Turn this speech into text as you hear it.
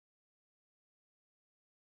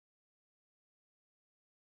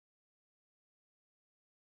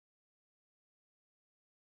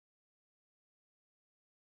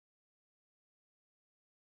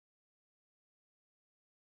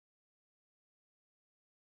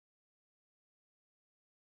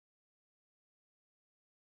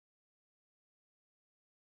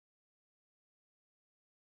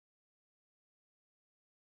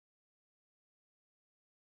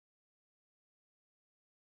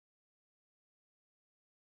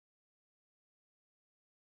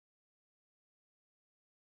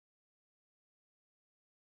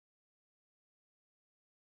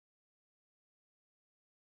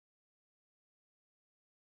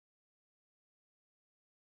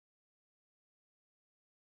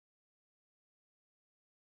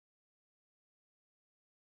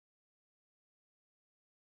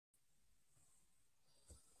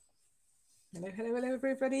Hello, hello, hello,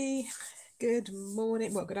 everybody. Good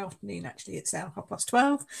morning. Well, good afternoon, actually. It's now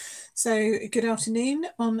 12:30. So good afternoon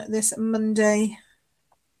on this Monday,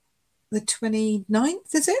 the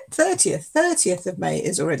 29th, is it? 30th of May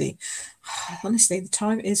is already. Honestly, the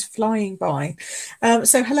time is flying by.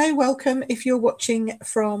 So hello, welcome. If you're watching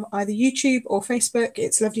from either YouTube or Facebook,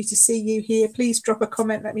 it's lovely to see you here. Please drop a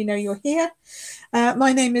comment, let me know you're here.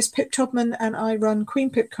 My name is Pip Todman and I run Queen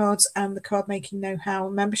Pip Cards and the Card Making Know-How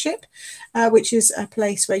membership, which is a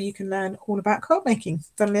place where you can learn all about card making,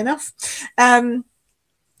 funnily enough. And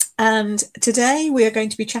today we are going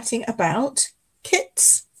to be chatting about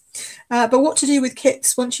kits. But what to do with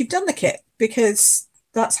kits once you've done the kit, because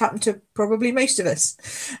that's happened to probably most of us.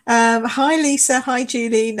 Hi, Lisa. Hi,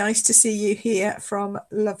 Julie. Nice to see you here from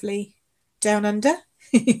lovely Down Under.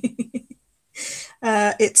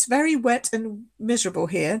 It's very wet and miserable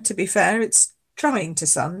here, to be fair. It's trying to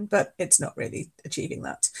sun, but it's not really achieving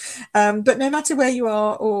that. But no matter where you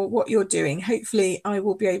are or what you're doing, hopefully I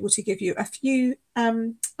will be able to give you a few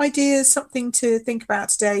ideas, something to think about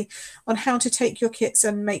today on how to take your kits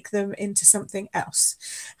and make them into something else.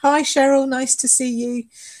 Hi, Cheryl. Nice to see you.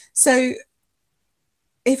 So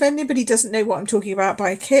if anybody doesn't know what I'm talking about by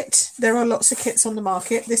a kit, there are lots of kits on the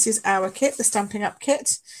market. This is our kit, the Stampin' Up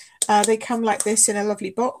kit. They come like this in a lovely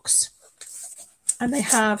box, and they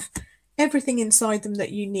have everything inside them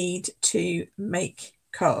that you need to make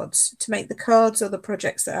cards, to make the cards or the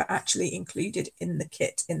projects that are actually included in the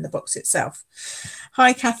kit, in the box itself.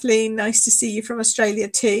 Hi, Kathleen. Nice to see you from Australia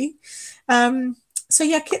too. So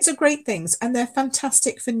yeah, kits are great things and they're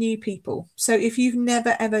fantastic for new people. So if you've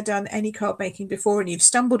never ever done any card making before and you've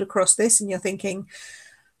stumbled across this and you're thinking,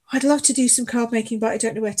 I'd love to do some card making, but I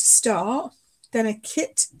don't know where to start, then a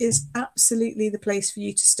kit is absolutely the place for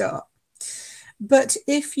you to start. But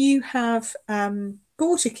if you have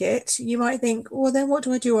bought a kit, you might think, well, then what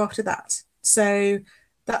do I do after that? So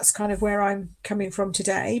that's kind of where I'm coming from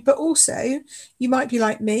today. But also, you might be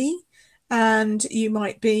like me, and you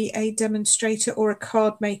might be a demonstrator or a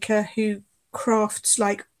card maker who crafts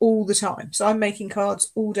like all the time. So I'm making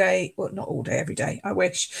cards all day, well, not all day, every day, I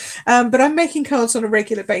wish. But I'm making cards on a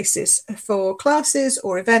regular basis for classes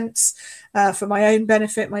or events, for my own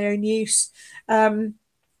benefit, my own use,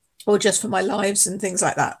 or just for my lives and things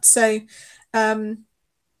like that. So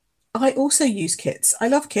I also use kits. I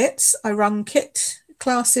love kits. I run kit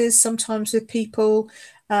classes sometimes with people.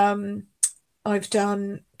 I've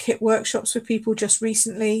done kit workshops with people just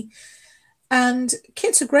recently. And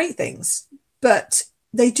kits are great things, but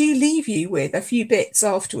they do leave you with a few bits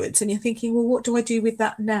afterwards. And you're thinking, well, what do I do with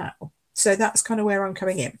that now? So that's kind of where I'm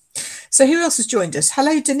coming in. So who else has joined us?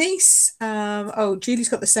 Hello, Denise. Oh, Julie's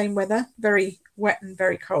got the same weather. Very wet and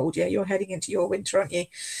very cold. Yeah, you're heading into your winter, aren't you?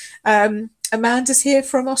 Amanda's here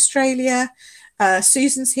from Australia.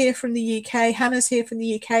 Susan's here from the UK. Hannah's here from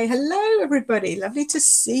the UK. Hello, everybody. Lovely to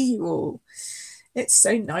see you all. It's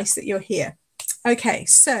so nice that you're here. Okay,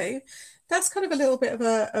 so that's kind of a little bit of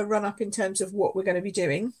a run-up in terms of what we're going to be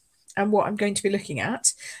doing and what I'm going to be looking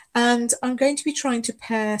at. And I'm going to be trying to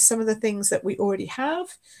pair some of the things that we already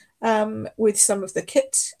have with some of the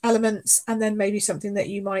kit elements, and then maybe something that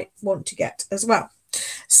you might want to get as well.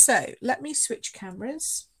 So let me switch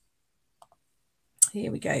cameras.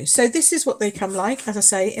 Here we go. So this is what they come like, as I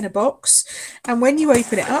say, in a box. And when you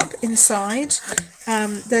open it up inside,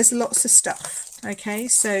 there's lots of stuff. Okay,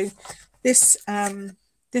 so this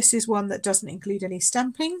is one that doesn't include any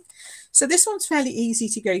stamping. So this one's fairly easy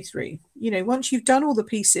to go through. You know, once you've done all the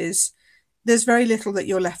pieces, there's very little that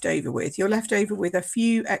you're left over with. You're left over with a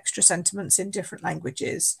few extra sentiments in different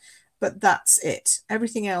languages, but that's it.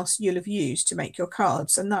 Everything else you'll have used to make your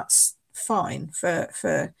cards, and that's fine for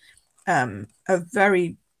a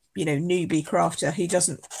very, you know, newbie crafter who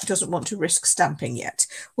doesn't want to risk stamping yet.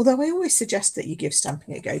 Although I always suggest that you give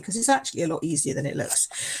stamping a go because it's actually a lot easier than it looks.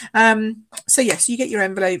 So yes, you get your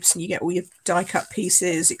envelopes and you get all your die cut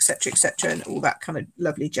pieces, etc., and all that kind of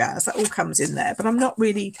lovely jazz. That all comes in there. But I'm not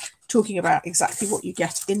really talking about exactly what you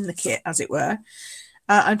get in the kit, as it were.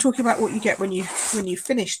 I'm talking about what you get when you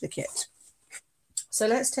finish the kit. So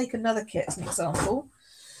let's take another kit as an example.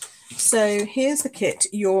 So here's the kit,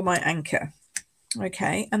 You're My Anchor.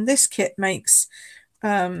 Okay, and this kit makes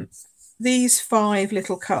these 5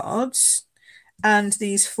 little cards and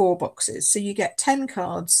these 4 boxes. So you get 10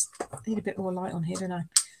 cards. I need a bit more light on here, don't I?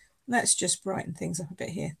 Let's just brighten things up a bit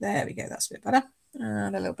here. There we go, that's a bit better.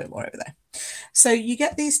 And a little bit more over there. So you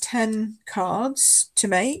get these 10 cards to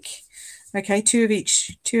make. Okay, two of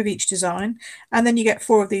each design, and then you get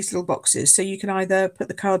 4 of these little boxes. So you can either put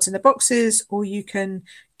the cards in the boxes, or you can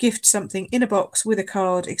gift something in a box with a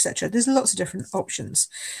card, etc. There's lots of different options.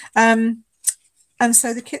 And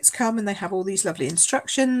so the kits come and they have all these lovely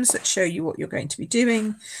instructions that show you what you're going to be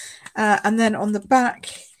doing. And then on the back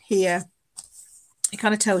here, it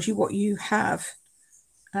kind of tells you what you have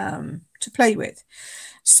to play with.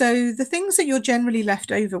 So the things that you're generally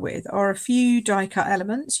left over with are a few die cut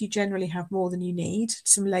elements. You generally have more than you need,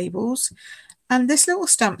 some labels, and this little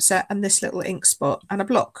stamp set and this little ink spot and a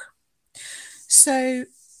block. So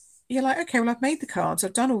you're like, okay, well, I've made the cards,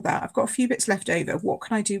 I've done all that, I've got a few bits left over. What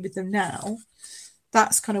can I do with them now?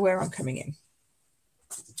 That's kind of where I'm coming in.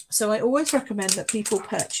 So I always recommend that people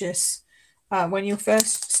purchase, when you're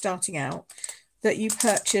first starting out, that you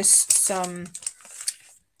purchase some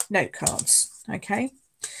note cards, okay?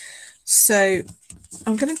 So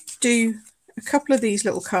I'm going to do a couple of these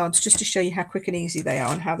little cards just to show you how quick and easy they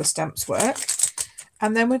are and how the stamps work.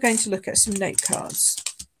 And then we're going to look at some note cards.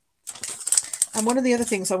 And one of the other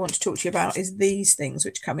things I want to talk to you about is these things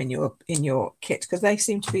which come in your kit, because they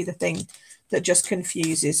seem to be the thing that just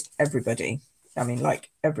confuses everybody. I mean, like,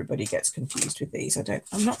 everybody gets confused with these.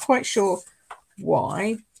 I'm not quite sure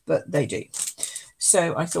why, but they do.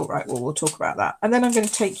 So I thought, right, well, we'll talk about that. And then I'm going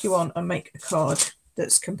to take you on and make a card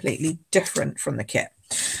that's completely different from the kit.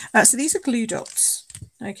 So these are glue dots,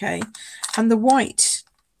 okay? And the white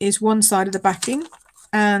is one side of the backing,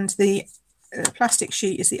 and the plastic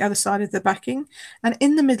sheet is the other side of the backing. And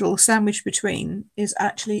in the middle, sandwiched between, is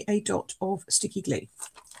actually a dot of sticky glue.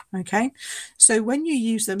 Okay, so when you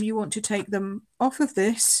use them, you want to take them off of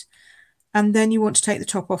this, and then you want to take the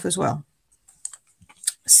top off as well.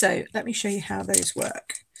 So let me show you how those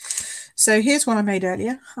work. So here's one I made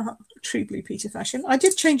earlier, true Blue Peter fashion. I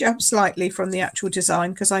did change it up slightly from the actual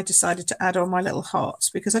design because I decided to add on my little hearts,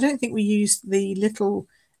 because I don't think we used the little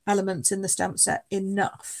elements in the stamp set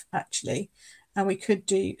enough, actually, and we could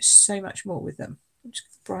do so much more with them. I'm just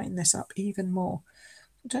going to brighten this up even more.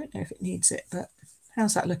 I don't know if it needs it, but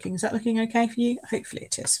how's that looking? Is that looking okay for you? Hopefully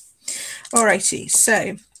it is. Alrighty,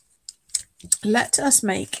 so let us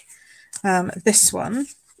make this one.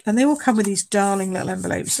 And they all come with these darling little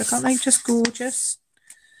envelopes. Look, aren't they just gorgeous?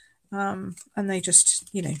 And they just,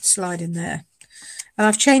 you know, slide in there. And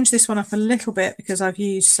I've changed this one up a little bit because I've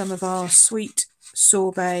used some of our sweet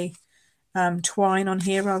sorbet twine on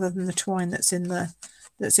here rather than the twine that's in the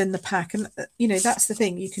pack. And you know, that's the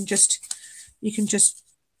thing. You can just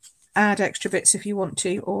add extra bits if you want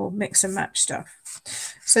to, or mix and match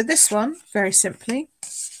stuff. So this one, very simply,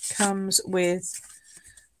 comes with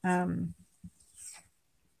a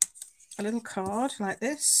little card like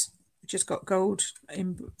this, which has got gold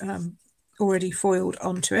already foiled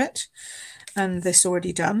onto it, and this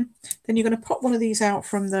already done. Then you're going to pop one of these out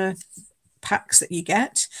from the packs that you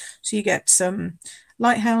get. So you get some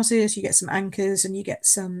lighthouses, you get some anchors, and you get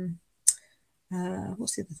some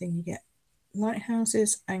what's the other thing you get?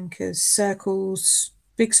 Lighthouses, anchors, circles,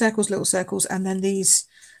 big circles, little circles, and then these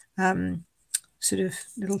sort of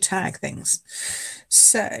little tag things.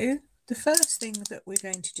 So the first thing that we're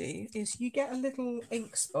going to do is you get a little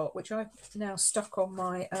ink spot, which I've now stuck on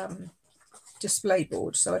my display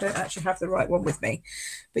board, so I don't actually have the right one with me,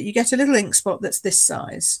 but you get a little ink spot that's this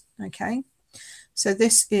size, okay? So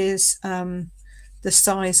this is the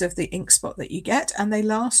size of the ink spot that you get, and they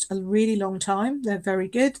last a really long time. They're very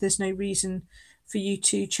good. There's no reason for you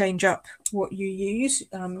to change up what you use.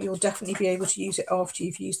 You'll definitely be able to use it after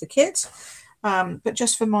you've used the kit, but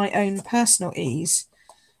just for my own personal ease,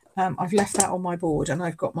 I've left that on my board, and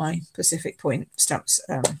I've got my Pacific Point Stamps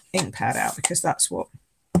ink pad out, because that's what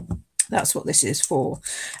this is for.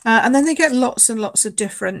 And then they get lots and lots of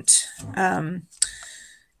different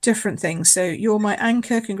things. So you're my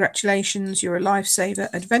anchor, congratulations, you're a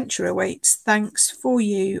lifesaver, adventure awaits, thanks, for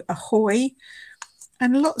you, ahoy,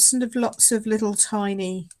 and lots and lots of little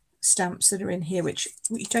tiny stamps that are in here, which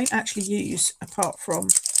we don't actually use apart from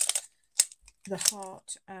the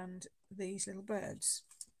heart and these little birds.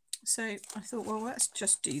 So I thought, well, let's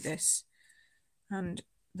just do this, and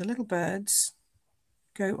the little birds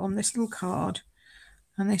go on this little card,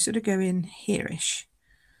 and they sort of go in here-ish.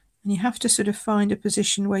 And you have to sort of find a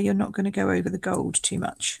position where you're not going to go over the gold too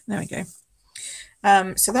much. There we go.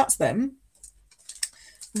 So that's them.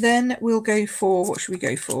 Then we'll go for, what should we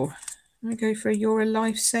go for? I'm going to go for you're a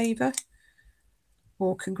lifesaver,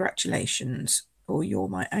 or congratulations, or you're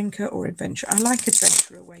my anchor, or adventure. I like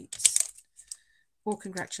adventure awaits, or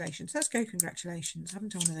congratulations. Let's go congratulations. I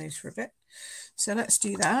haven't done one of those for a bit. So let's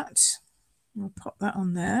do that. We'll pop that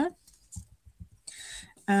on there.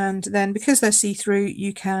 And then, because they're see-through,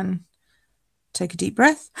 you can take a deep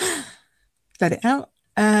breath, let it out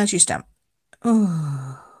as you stamp.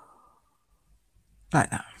 Oh,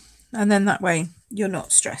 like that. And then that way you're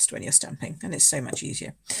not stressed when you're stamping, and it's so much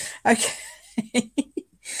easier. Okay.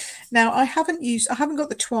 Now I haven't got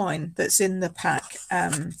the twine that's in the pack.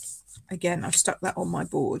 Again, I've stuck that on my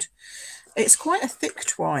board. It's quite a thick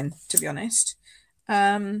twine, to be honest.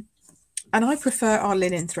 And I prefer our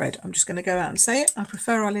linen thread. I'm just going to go out and say it. I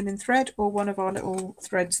prefer our linen thread or one of our little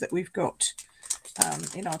threads that we've got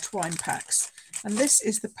in our twine packs. And this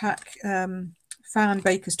is the pack Fan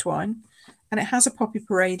Baker's Twine, and it has a Poppy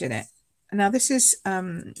Parade in it. Now this is,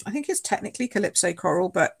 I think it's technically Calypso Coral,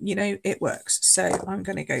 but you know, it works. So I'm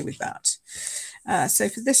going to go with that. So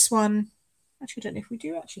for this one, actually, I don't know if we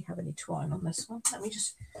do actually have any twine on this one. Let me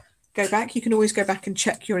just go back. You can always go back and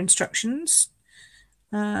check your instructions.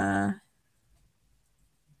 Where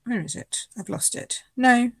is it? I've lost it.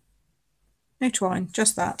 No twine,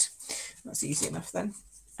 just that. That's easy enough then.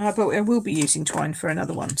 But I will be using twine for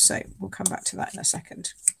another one, so we'll come back to that in a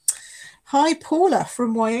second. Hi, Paula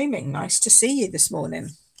from Wyoming. Nice to see you this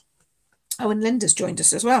morning. Oh, and Linda's joined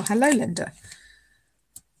us as well. Hello, Linda.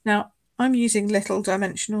 Now, I'm using little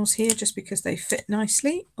dimensionals here just because they fit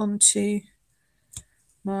nicely onto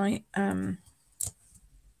my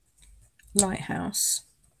lighthouse.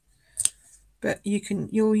 But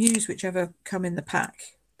you'll use whichever come in the pack.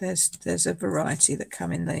 There's a variety that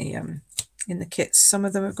come in the kits. Some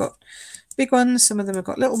of them have got big ones, some of them have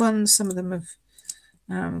got little ones, some of them have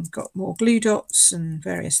got more glue dots and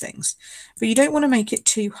various things, but you don't want to make it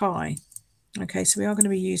too high. Okay, so we are going to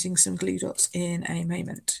be using some glue dots in a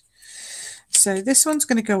moment. So this one's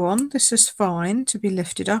going to go on. This is fine to be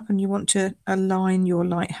lifted up, and you want to align your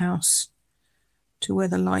lighthouse to where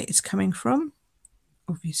the light is coming from,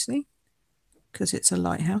 obviously, because it's a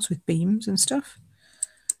lighthouse with beams and stuff.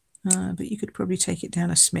 But you could probably take it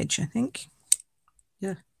down a smidge, I think.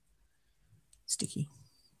 Yeah, sticky.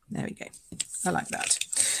 There we go. I like that.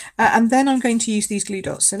 And then I'm going to use these glue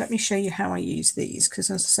dots. So let me show you how I use these,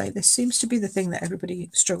 because as I say, this seems to be the thing that everybody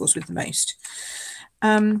struggles with the most.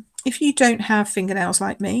 If you don't have fingernails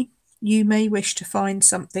like me, you may wish to find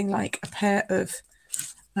something like a pair of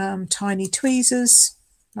tiny tweezers,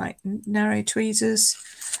 like narrow tweezers,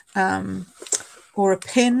 or a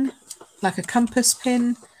pin, like a compass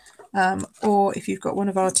pin, or if you've got one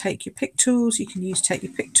of our Take Your Pick tools, you can use Take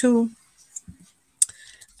Your Pick tool.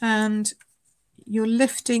 And you're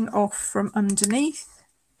lifting off from underneath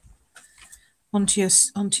onto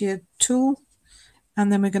your tool,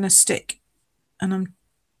 and then we're going to stick, and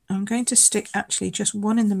I'm going to stick actually just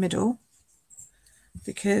one in the middle,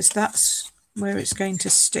 because that's where it's going to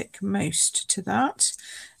stick most to that,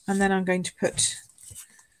 and then I'm going to put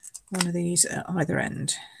one of these at either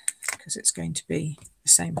end because it's going to be the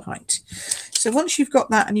same height. So once you've got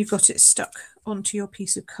that and you've got it stuck onto your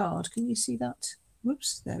piece of card, can you see that?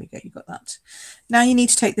 Whoops, there we go, you got that. Now you need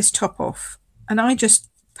to take this top off, and I just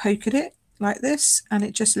poke at it like this and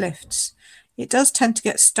it just lifts. It does tend to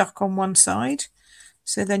get stuck on one side,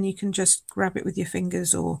 so then you can just grab it with your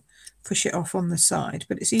fingers or push it off on the side,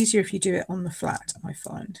 but it's easier if you do it on the flat, I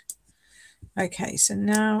find. Okay, so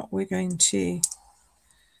now we're going to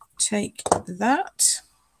take that,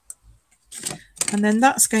 and then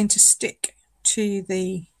that's going to stick to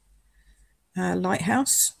the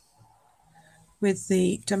lighthouse with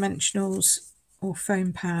the dimensionals or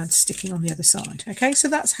foam pads sticking on the other side. Okay, so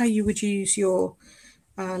that's how you would use your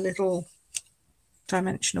little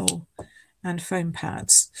dimensional and foam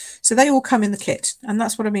pads. So they all come in the kit, and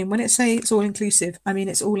that's what I mean when it say it's all inclusive. I mean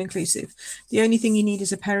it's all inclusive. The only thing you need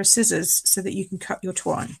is a pair of scissors so that you can cut your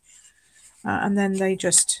twine, and then that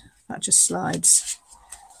just slides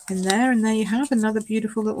in there, and there you have another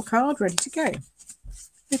beautiful little card ready to go.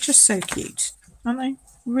 They're just so cute, aren't they?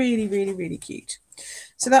 Really, really, really cute.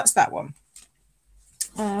 So that's that one.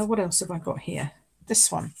 What else have I got here?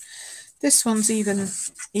 This one. This one's even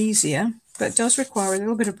easier, but does require a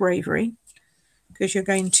little bit of bravery, because you're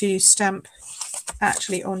going to stamp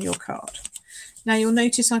actually on your card. Now you'll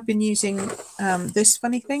notice I've been using this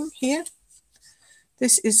funny thing here.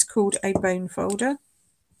 This is called a bone folder.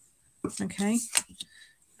 Okay,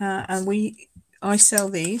 and I sell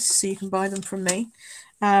these, so you can buy them from me.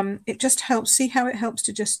 It just helps. See how it helps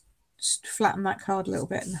to just flatten that card a little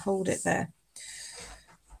bit and hold it there.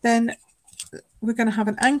 Then we're going to have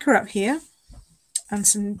an anchor up here and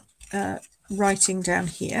some writing down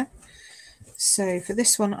here. So for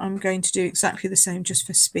this one, I'm going to do exactly the same, just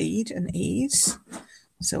for speed and ease.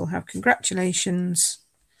 So we'll have congratulations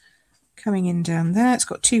coming in down there. It's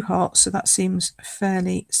got 2 hearts, so that seems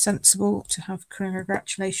fairly sensible to have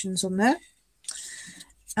congratulations on there.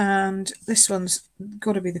 And this one's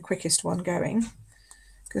got to be the quickest one going,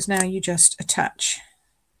 because now you just attach.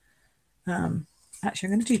 Actually,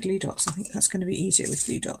 I'm going to do glue dots. I think that's going to be easier with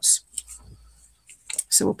glue dots.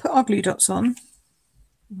 So we'll put our glue dots on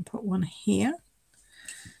and put one here.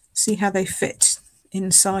 See how they fit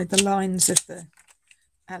inside the lines of the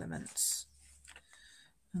elements.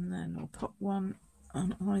 And then I'll put one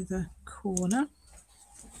on either corner,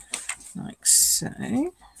 like so,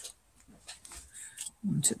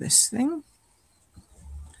 onto this thing.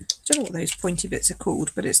 I don't know what those pointy bits are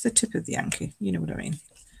called, but it's the tip of the anchor, you know what I mean.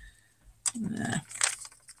 There.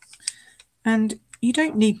 And you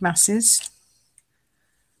don't need masses.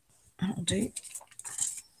 That'll do.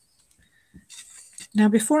 Now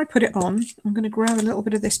before I put it on, I'm going to grab a little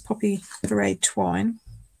bit of this Poppy Parade twine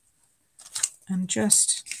and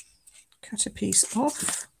just cut a piece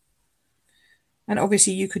off. And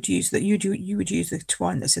obviously you could use that, you would use the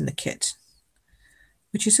twine that's in the kit,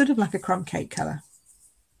 which is sort of like a crumb cake colour.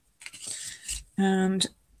 And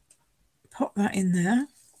pop that in there.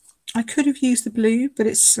 I could have used the blue, but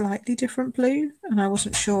it's slightly different blue, and I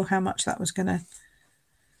wasn't sure how much that was going to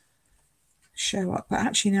show up. But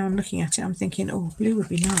actually now I'm looking at it, I'm thinking, oh, blue would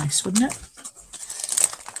be nice, wouldn't it?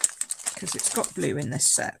 Because it's got blue in this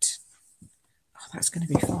set. Oh, that's going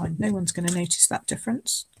to be fine. No one's going to notice that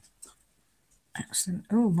difference. Excellent.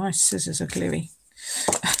 Oh, my scissors are gluey.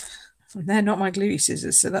 They're not my gluey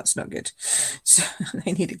scissors, so that's not good. So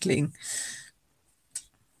they need a clean.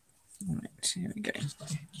 Right, here we go.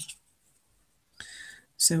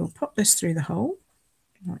 So we'll pop this through the hole,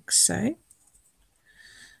 like so.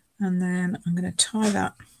 And then I'm going to tie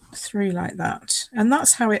that through like that. And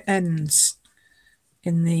that's how it ends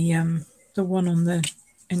in the one on the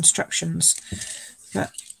instructions.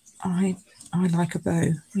 But I like a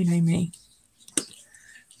bow, you know me.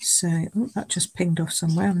 So, oh, that just pinged off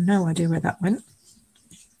somewhere. I have no idea where that went.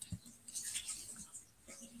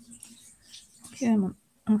 Come on,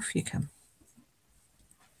 off you come.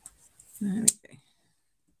 There we go.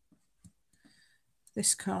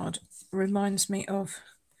 This card reminds me of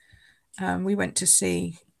we went to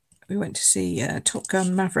see Top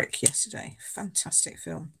Gun Maverick yesterday. Fantastic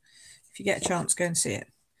film. If you get a chance, go and see it.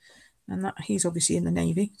 And that he's obviously in the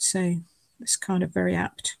Navy, so it's kind of very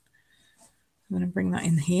apt. I'm going to bring that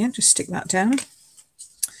in here, just stick that down.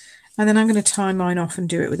 And then I'm going to tie mine off and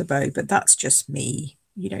do it with a bow, but that's just me.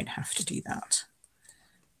 You don't have to do that.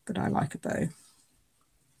 But I like a bow.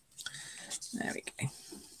 There we go.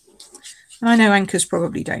 I know anchors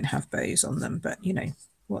probably don't have bows on them, but you know,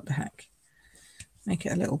 what the heck. Make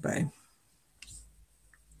it a little bow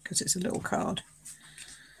because it's a little card.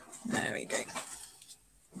 There we go.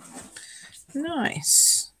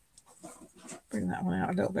 Nice. Bring that one out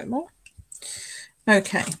a little bit more.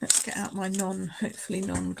 Okay, let's get out my hopefully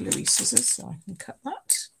non-gluey scissors so I can cut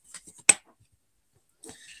that.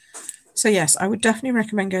 So yes, I would definitely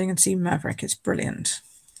recommend going and see Maverick. It's brilliant.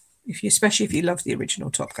 Especially if you love the original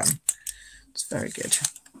Top Gun. It's very good.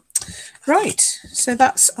 Right, so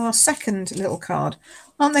that's our second little card.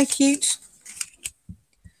 Aren't they cute?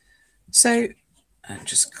 So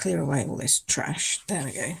just clear away all this trash. There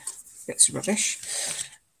we go. Bits of rubbish.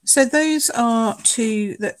 So those are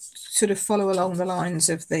two that sort of follow along the lines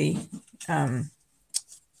of the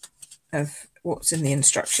of what's in the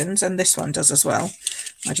instructions, and this one does as well.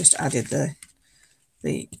 I just added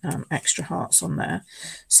the extra hearts on there.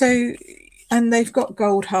 So, and they've got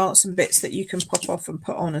gold hearts and bits that you can pop off and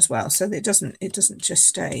put on as well. So it doesn't just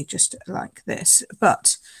stay just like this.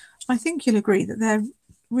 But I think you'll agree that they're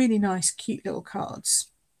really nice, cute little cards.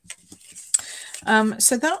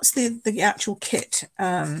 So that's the actual kit,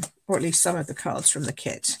 or at least some of the cards from the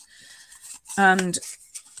kit. And,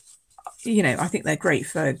 you know, I think they're great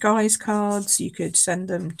for guys' cards. You could send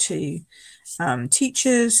them to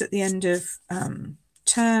teachers at the end of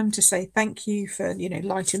term to say thank you for, you know,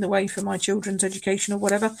 lighting the way for my children's education or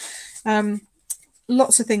whatever.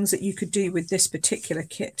 Lots of things that you could do with this particular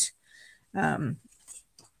kit, even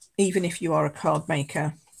if you are a card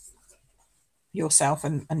maker yourself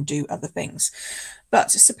and do other things.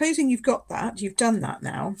 But supposing you've got that, you've done that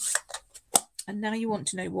now, and now you want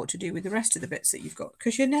to know what to do with the rest of the bits that you've got,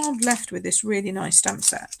 because you're now left with this really nice stamp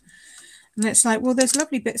set. And it's like, well, there's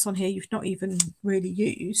lovely bits on here you've not even really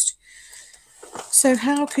used. So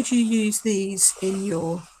how could you use these in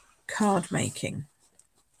your card making?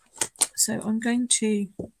 So I'm going to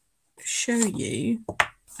show you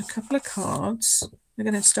a couple of cards. We're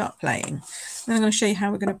going to start playing. Then I'm going to show you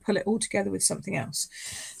how we're going to pull it all together with something else.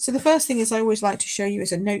 So the first thing is I always like to show you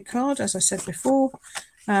is a note card, as I said before.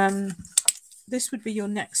 This would be your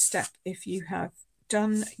next step if you have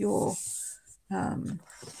done your,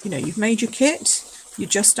 you know, you've made your kit, you're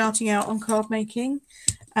just starting out on card making,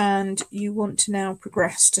 and you want to now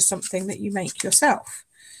progress to something that you make yourself.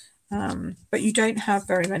 But you don't have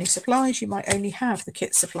very many supplies. You might only have the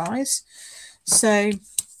kit supplies. So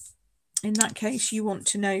in that case, you want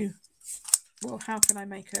to know well, how can I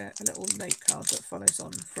make a little note card that follows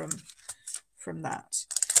on from that?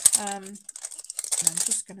 And I'm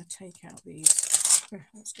just going to take out these.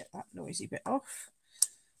 Let's get that noisy bit off.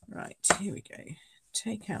 Right, here we go.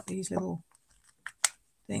 Take out these little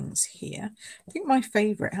things here. I think my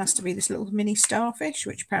favourite has to be this little mini starfish,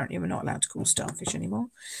 which apparently we're not allowed to call starfish anymore.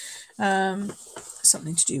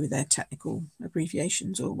 Something to do with their technical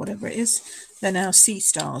abbreviations or whatever it is. They're now sea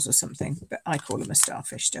stars or something, but I call them a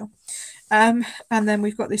starfish still. And then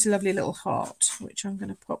we've got this lovely little heart, which I'm going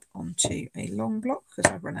to pop onto a long block because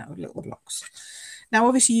I've run out of little blocks. Now,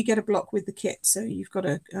 obviously, you get a block with the kit, so you've got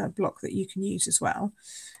a block that you can use as well.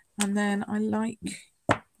 And then I like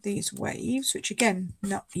these waves, which again,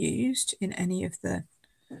 not used in any of the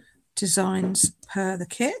designs per the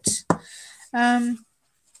kit.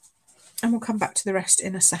 And we'll come back to the rest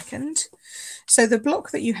in a second. So the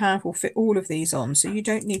block that you have will fit all of these on, so you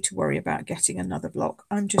don't need to worry about getting another block.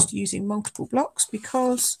 I'm just using multiple blocks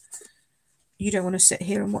because you don't want to sit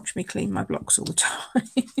here and watch me clean my blocks all the time.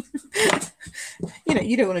 You know,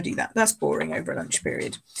 you don't want to do that. That's boring over a lunch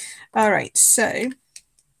period. All right, so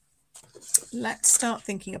let's start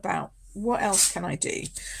thinking about what else can I do?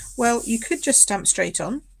 Well, you could just stamp straight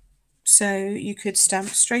on. So you could stamp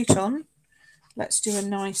straight on. Let's do a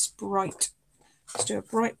nice bright, let's do a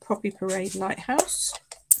bright poppy parade lighthouse.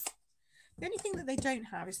 The only thing that they don't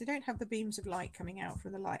have is they don't have the beams of light coming out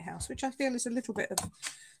from the lighthouse, which I feel is a little bit of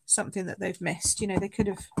something that they've missed. You know, they could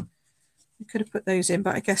have put those in,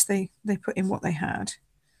 but I guess they put in what they had.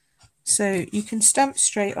 So you can stamp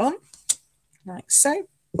straight on like so,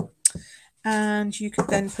 and you could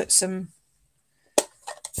then put some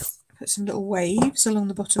little waves along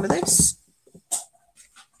the bottom of this.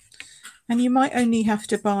 And you might only have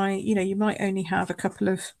to buy, you know, you might only have a couple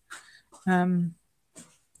of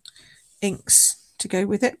inks to go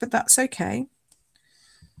with it, but that's okay.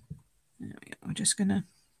 There we go. We're just going to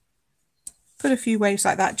put a few waves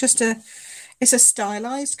like that. It's a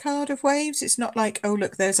stylized card of waves. It's not like, oh,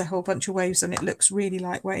 look, there's a whole bunch of waves and it looks really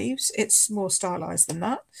like waves. It's more stylized than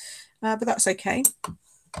that, but that's okay.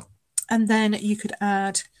 And then you could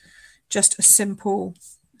add just a simple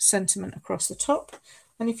sentiment across the top.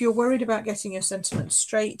 And if you're worried about getting your sentiment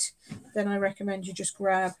straight, then I recommend you just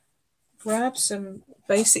grab some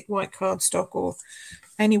basic white cardstock or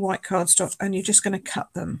any white cardstock, and you're just going to cut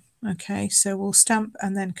them. Okay, so we'll stamp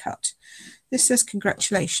and then cut. This says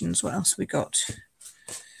congratulations. What else we got?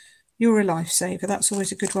 You're a lifesaver. That's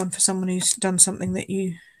always a good one for someone who's done something that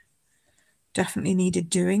you definitely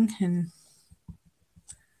needed doing and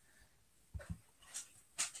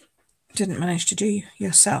didn't manage to do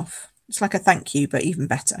yourself. It's like a thank you, but even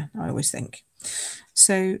better, I always think.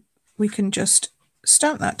 So we can just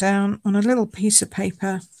stamp that down on a little piece of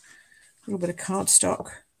paper, a little bit of cardstock,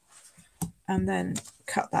 and then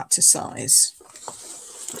cut that to size.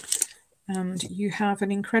 And you have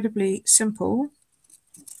an incredibly simple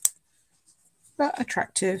but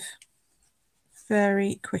attractive,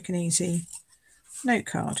 very quick and easy note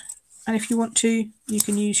card. And if you want to, you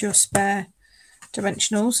can use your spare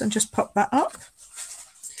dimensionals and just pop that up.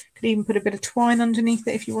 Could even put a bit of twine underneath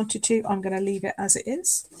it if you wanted to. I'm going to leave it as it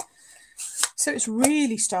is. So it's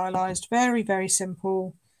really stylized, very, very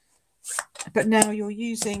simple. But now you're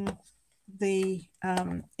using the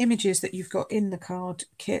images that you've got in the card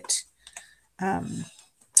kit, you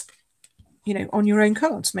know, on your own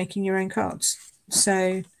cards, making your own cards.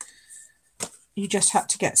 So you just had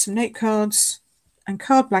to get some note cards, and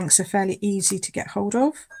card blanks are fairly easy to get hold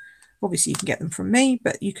of. Obviously, you can get them from me,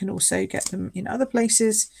 but you can also get them in other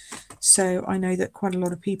places. So I know that quite a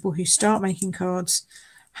lot of people who start making cards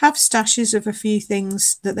have stashes of a few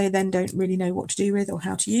things that they then don't really know what to do with or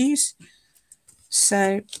how to use.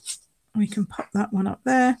 So we can pop that one up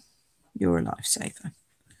there. You're a lifesaver.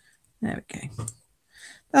 There we go.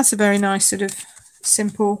 That's a very nice sort of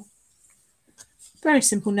simple, very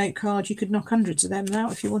simple note card. You could knock hundreds of them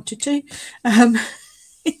out if you wanted to.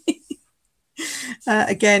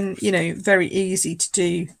 Again, you know, very easy to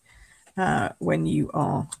do when you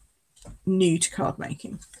are new to card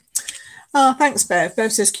making. Oh, thanks, Bev.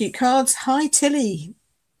 Bev says cute cards. Hi, Tilly.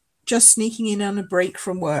 Just sneaking in on a break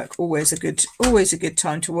from work. Always a good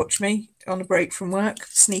time to watch me on a break from work.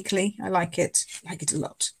 Sneakily, I like it. I like it a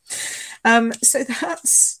lot. So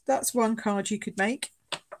that's one card you could make.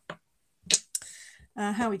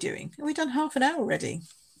 How are we doing? Have we done half an hour already?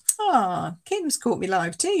 Ah, Kim's caught me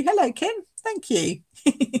live too. Hello, Kim. Thank you.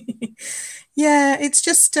 Yeah, it's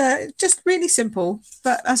just really simple.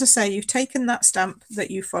 But as I say, you've taken that stamp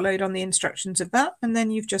that you followed on the instructions of that, and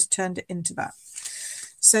then you've just turned it into that.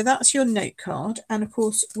 So that's your note card. And of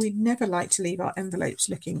course, we'd never like to leave our envelopes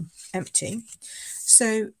looking empty.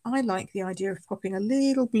 So I like the idea of popping a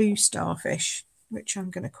little blue starfish, which I'm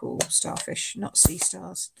going to call starfish, not sea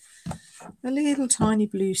stars. A little tiny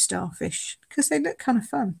blue starfish, because they look kind of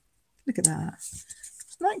fun. Look at that.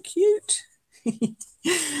 Isn't that cute?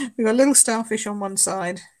 We've got a little starfish on one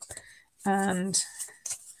side, and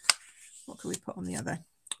what could we put on the other?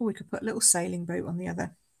 Oh, we could put a little sailing boat on the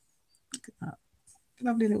other. Look at that.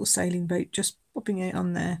 Lovely little sailing boat, just popping it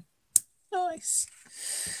on there. Nice.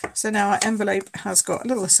 So now our envelope has got a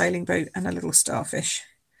little sailing boat and a little starfish,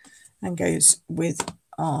 and goes with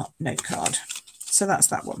our note card. So that's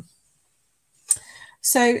that one.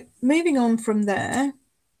 So moving on from there,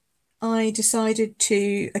 I decided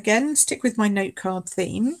to again stick with my note card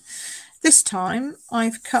theme. This time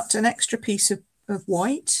I've cut an extra piece of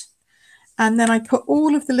white, and then I put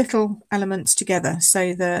all of the little elements together.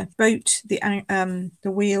 So the boat, the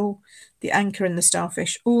wheel, the anchor and the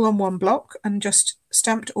starfish all on one block, and just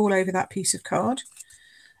stamped all over that piece of card.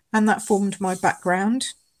 And that formed my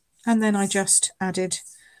background. And then I just added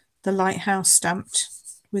the lighthouse stamped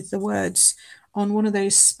with the words on one of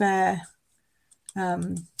those spare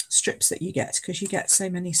strips that you get, because you get so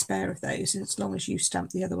many spare of those, and as long as you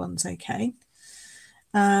stamp the other ones okay.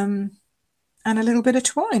 And a little bit of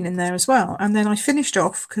twine in there as well. And then I finished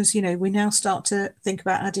off, because you know we now start to think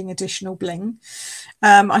about adding additional bling.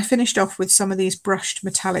 I finished off with some of these brushed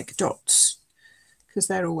metallic dots, because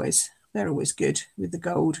they're always good with the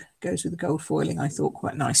gold. Goes with the gold foiling, I thought,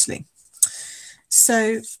 quite nicely.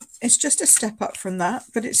 So it's just a step up from that,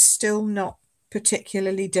 but it's still not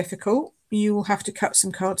particularly difficult. You will have to cut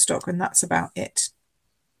some cardstock, and that's about it.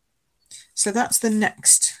 So that's the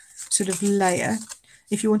next sort of layer.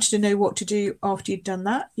 If you wanted to know what to do after you'd done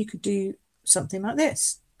that, you could do something like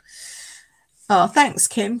this. Oh, thanks,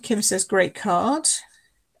 Kim. Kim says, great card.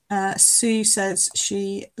 Sue says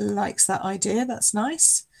she likes that idea. That's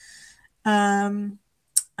nice. And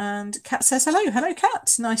Kat says, hello. Hello,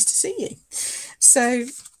 Kat. Nice to see you. So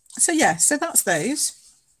yeah, so that's those.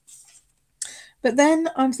 But then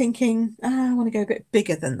I'm thinking, I want to go a bit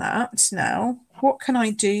bigger than that now. What can I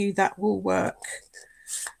do that will work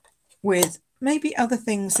with maybe other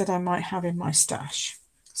things that I might have in my stash?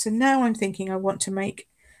 So now I'm thinking I want to make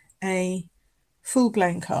a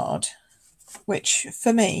full-blown card, which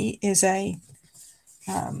for me is our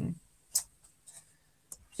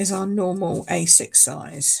normal A6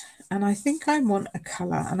 size. And I think I want a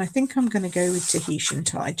colour, and I think I'm going to go with Tahitian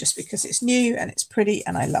tie, just because it's new and it's pretty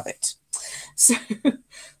and I love it. So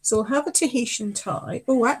we'll have a Tahitian tie.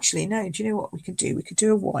 Oh, actually, no, do you know what we could do? We could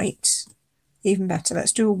do a white, even better.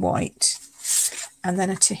 Let's do a white and then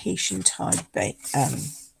a Tahitian tie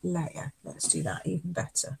layer. Let's do that, even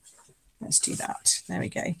better. Let's do that. There we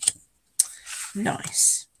go.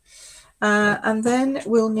 Nice. And then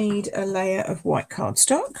we'll need a layer of white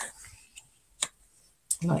cardstock,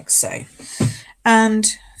 like so. And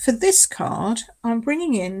for this card, I'm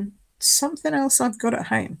bringing in something else I've got at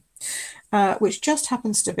home, which just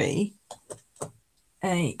happens to be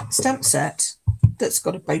a stamp set that's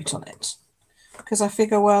got a boat on it, because I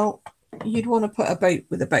figure, well, you'd want to put a boat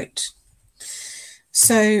with a boat.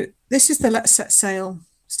 So this is the Let's Set Sail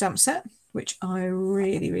stamp set, which I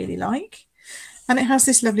really, really like. And it has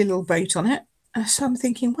this lovely little boat on it. So I'm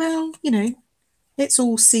thinking, well, you know, it's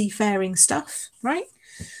all seafaring stuff, right?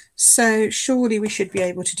 So surely we should be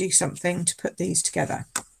able to do something to put these together.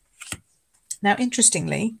 Now,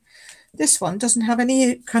 interestingly, this one doesn't have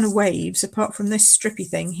any kind of waves apart from this strippy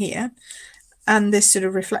thing here and this sort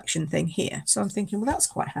of reflection thing here. So I'm thinking, well, that's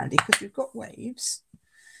quite handy because we've got waves.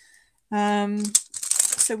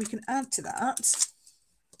 So we can add to that.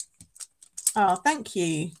 Oh, thank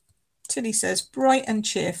you. Tilly says, bright and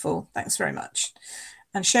cheerful. Thanks very much.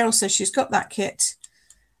 And Cheryl says she's got that kit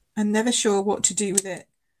and never sure what to do with it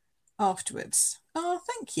afterwards. Oh,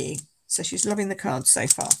 thank you. So she's loving the cards so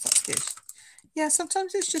far. That's good. Yeah,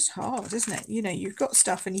 sometimes it's just hard, isn't it? You know, you've got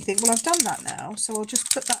stuff and you think, well, I've done that now, so I'll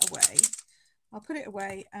just put that away. I'll put it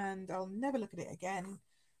away and I'll never look at it again.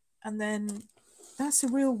 And then that's a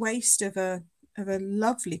real waste of a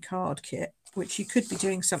lovely card kit, which you could be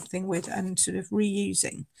doing something with and sort of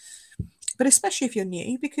reusing. But especially if you're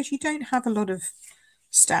new, because you don't have a lot of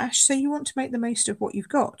stash, so you want to make the most of what you've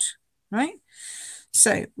got, right?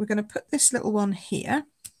 So we're going to put this little one here.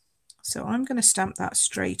 So I'm going to stamp that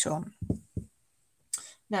straight on.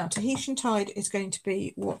 Now, Tahitian tied is going to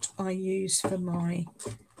be what I use for my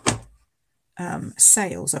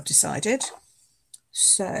sails, I've decided.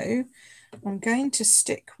 So I'm going to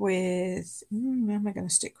stick with, what am I going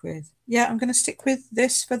to stick with? Yeah, I'm going to stick with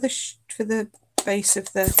this for the base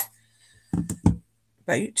of the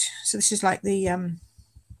boat. So this is like the,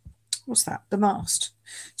 what's that? The mast.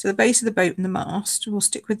 So the base of the boat and the mast, we'll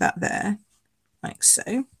stick with that there, like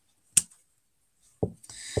so.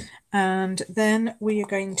 And then we are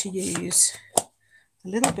going to use a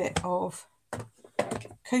little bit of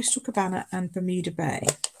Coastal Cabana and Bermuda Bay.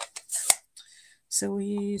 So we'll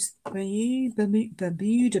use Bermuda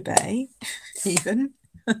Bay even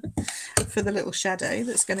for the little shadow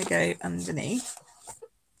that's going to go underneath.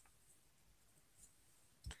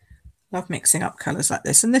 Love mixing up colours like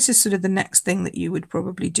this, and this is sort of the next thing that you would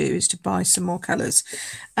probably do, is to buy some more colours.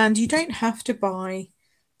 And you don't have to buy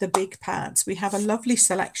the big pads. We have a lovely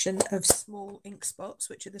selection of small ink spots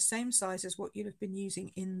which are the same size as what you'd have been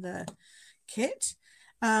using in the kit,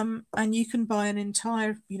 and you can buy an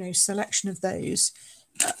entire selection of those,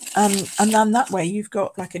 and then that way you've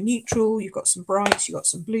got like a neutral, you've got some brights, you've got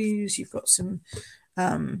some blues, you've got some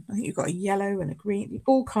I think you've got a yellow and a green,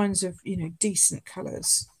 all kinds of decent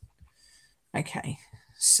colours. Okay,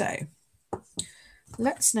 so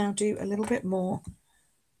let's now do a little bit more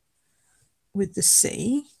with the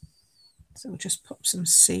sea. So we'll just pop some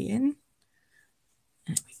sea in.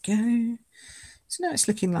 There we go. So now it's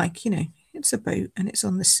looking like, it's a boat and it's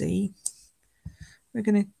on the sea. We're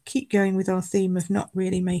going to keep going with our theme of not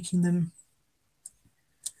really making them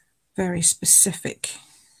very specific.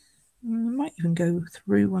 I might even go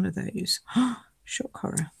through one of those. Shock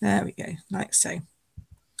horror. There we go, like so.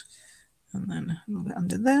 And then a little bit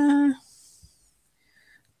under there, a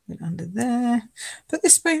bit under there. But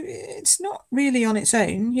this boat, it's not really on its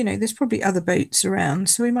own. There's probably other boats around,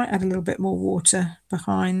 so we might add a little bit more water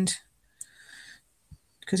behind,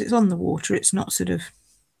 because it's on the water. It's not sort of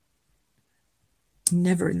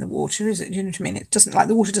never in the water, is it? Do you know what I mean? It doesn't, like,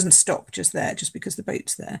 the water doesn't stop just there, just because the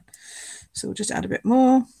boat's there. So we'll just add a bit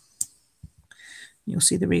more. You'll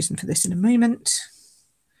see the reason for this in a moment,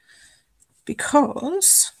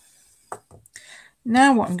 because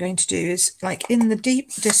now what I'm going to do is, like in the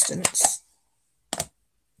deep distance,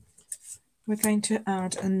 we're going to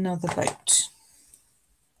add another boat,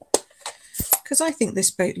 because I think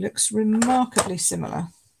this boat looks remarkably similar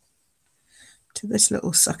to this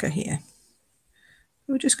little sucker here.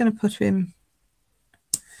 We're just going to put him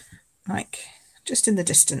like just in the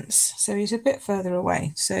distance, so he's a bit further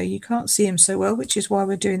away, so you can't see him so well, which is why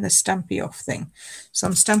we're doing the stampy off thing. So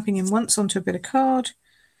I'm stamping him once onto a bit of card,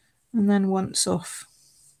 and then once off.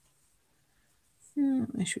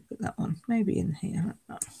 I should put that one maybe in here.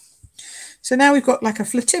 So now we've got like a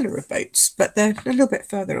flotilla of boats, but they're a little bit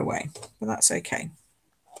further away, but that's okay.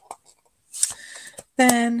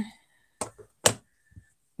 Then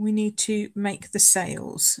we need to make the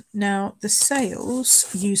sails. Now the sails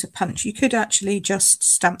use a punch. You could actually just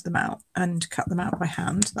stamp them out and cut them out by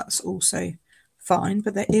hand. That's also fine,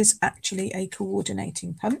 but there is actually a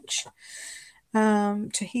coordinating punch.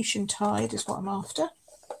 Tahitian tide is what I'm after.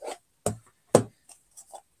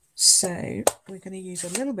 So we're going to use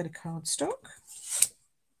a little bit of cardstock,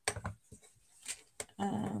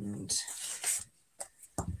 and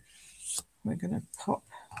we're going to pop.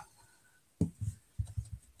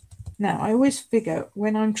 Now I always figure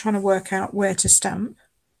when I'm trying to work out where to stamp,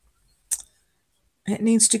 it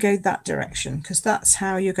needs to go that direction, because that's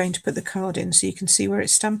how you're going to put the card in, so you can see where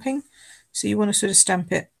it's stamping. So you want to sort of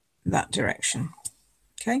stamp it that direction.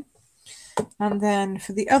 Okay, and then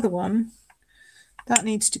for the other one, that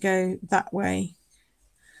needs to go that way,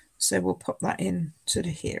 so we'll pop that in sort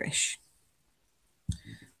of here-ish.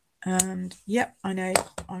 And yep, I know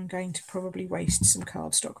I'm going to probably waste some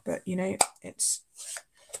cardstock, but it's,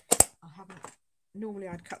 I haven't, normally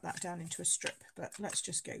I'd cut that down into a strip, but let's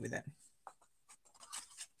just go with it.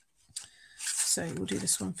 So we'll do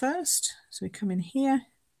this one first. So we come in here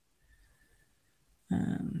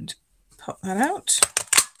and pop that out.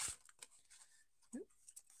 There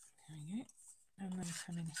we go. And then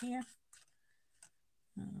come in here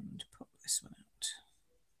and pop this one out.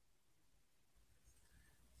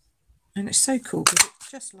 And it's so cool because it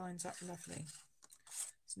just lines up lovely.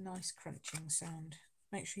 It's a nice crunching sound.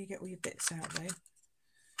 Make sure you get all your bits out though.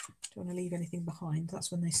 Don't want to leave anything behind.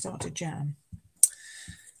 That's when they start to jam.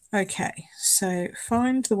 Okay, so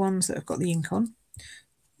find the ones that have got the ink on.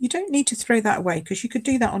 You don't need to throw that away, because you could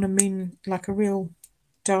do that on a moon, like a real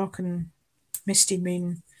dark and misty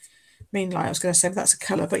moonlight. I was going to say, but that's a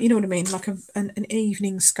colour, but you know what I mean, like an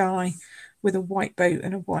evening sky with a white boat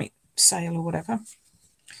and a white sail or whatever.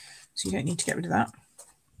 So you don't need to get rid of that.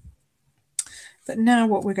 But now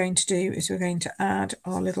what we're going to do is we're going to add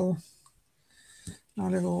our little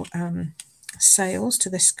sails to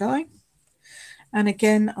this guy. And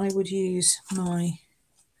again, I would use my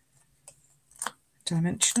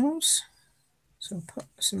dimensionals. So I'll put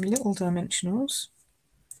some little dimensionals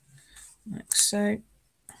like so.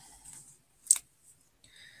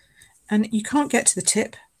 And you can't get to the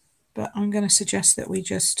tip, but I'm going to suggest that we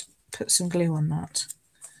just put some glue on that.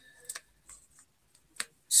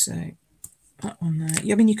 So that one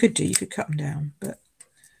there. I mean, you could cut them down, but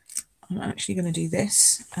I'm actually going to do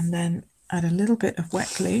this and then add a little bit of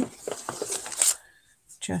wet glue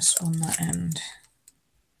just on that end.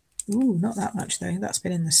 Ooh, not that much though. That's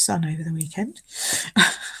been in the sun over the weekend. You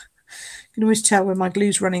can always tell when my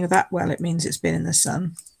glue's running that well, it means it's been in the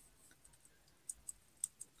sun.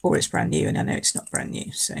 Or it's brand new, and I know it's not brand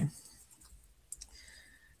new. So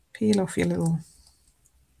peel off your little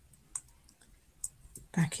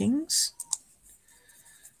backings.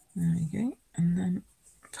 There we go. And then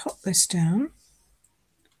pop this down.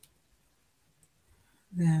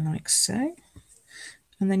 There, like so.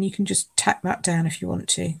 And then you can just tack that down if you want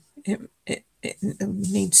to. It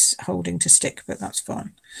needs holding to stick, but that's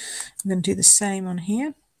fine. I'm going to do the same on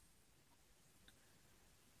here.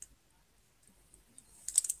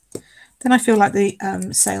 Then I feel like the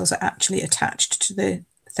sails are actually attached to the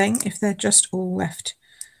thing. If they're just all left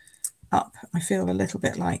up, I feel a little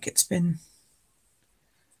bit like it's been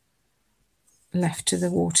left to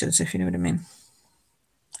the waters, if you know what I mean.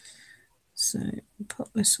 So pop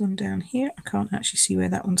this one down here. I can't actually see where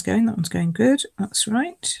that one's going. That one's going good. That's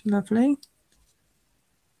right. Lovely.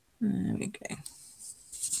 There we go.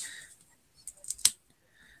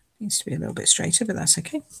 Needs to be a little bit straighter, but that's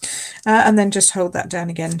okay. And then just hold that down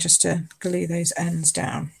again just to glue those ends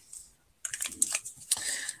down.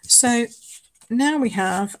 So now we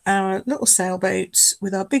have our little sailboats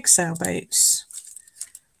with our big sailboats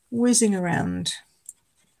whizzing around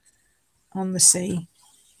on the sea.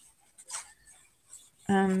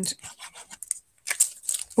 And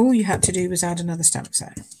all you had to do was add another stamp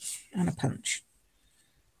set and a punch.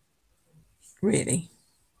 Really,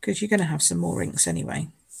 because you're going to have some more inks anyway,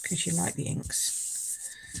 because you like the inks.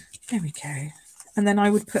 There we go. And then I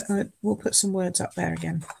would put, we'll put some words up there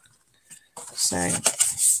again. So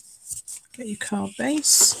get your card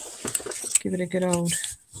base, give it a good old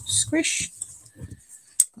squish,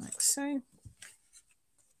 like so.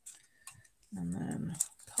 And then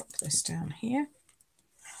pop this down here.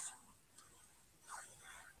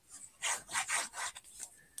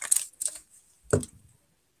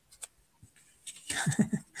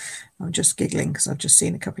 I'm just giggling because I've just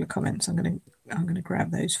seen a couple of comments. I'm gonna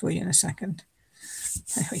grab those for you in a second.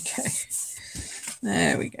 There we go.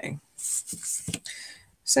 There we go.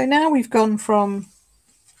 So now we've gone from,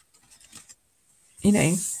 you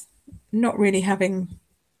know, not really having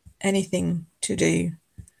anything to do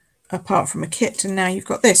apart from a kit, and now you've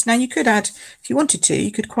got this. Now you could add, if you wanted to,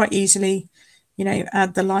 you could quite easily, you know,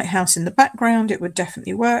 add the lighthouse in the background. It would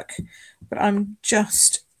definitely work, but I'm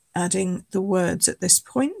just adding the words at this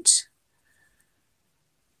point.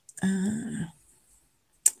 I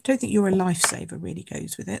don't think You're a Lifesaver really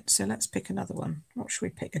goes with it, so let's pick another one. What should we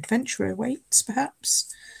pick? Adventure Awaits,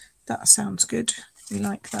 perhaps? That sounds good. We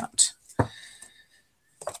like that.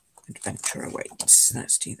 Adventure Awaits.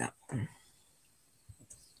 Let's do that one.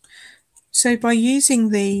 So by using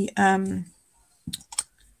the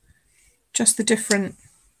just the different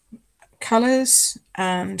colours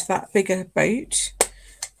and that bigger boat,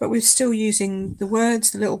 but we're still using the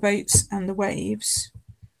words, the little boats and the waves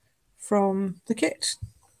from the kit.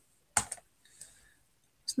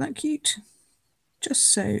 Isn't that cute?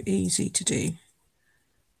 Just so easy to do.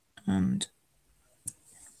 And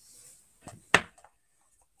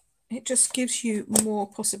it just gives you more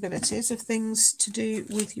possibilities of things to do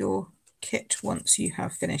with your kit once you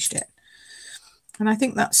have finished it. And I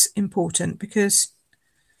think that's important because,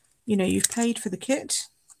 you know, you've paid for the kit.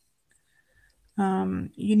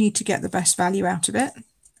 You need to get the best value out of it.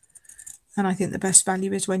 And I think the best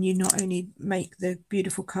value is when you not only make the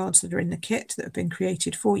beautiful cards that are in the kit that have been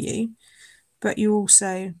created for you, but you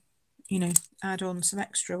also, you know, add on some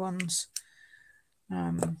extra ones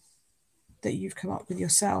that you've come up with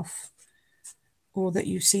yourself or that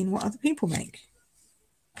you've seen what other people make.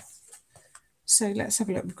 So let's have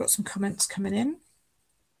a look. We've got some comments coming in.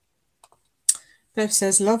 Bev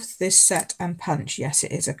says, love this set and punch. Yes,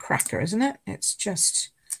 it is a cracker, isn't it? It's just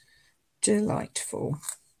delightful.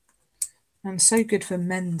 And so good for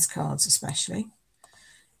men's cards especially.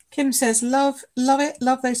 Kim says, love it.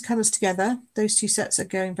 Love those colours together. Those two sets are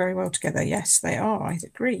going very well together. Yes, they are. I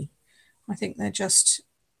agree. I think they're just,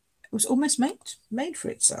 it was almost made for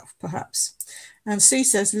itself, perhaps. And Sue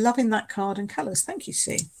says, loving that card and colours. Thank you,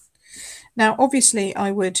 Sue. Now, obviously,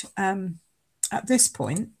 I would, at this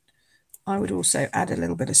point, I would also add a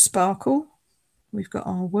little bit of sparkle. We've got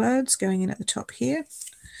our words going in at the top here.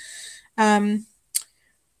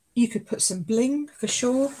 You could put some bling for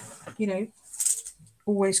sure, you know,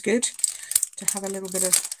 always good to have a little bit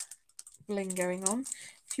of bling going on.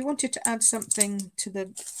 If you wanted to add something to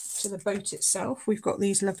the boat itself, we've got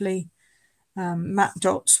these lovely matte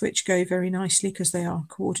dots which go very nicely because they are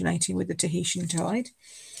coordinating with the Tahitian tide.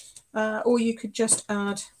 Or you could just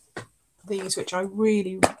add these, which I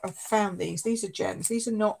really have found these. These are gems. These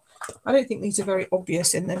are not, I don't think these are very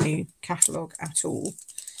obvious in the new catalogue at all.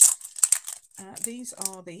 These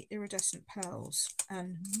are the iridescent pearls,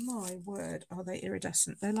 and my word, are they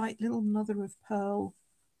iridescent. They're like little mother of pearl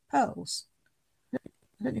pearls. I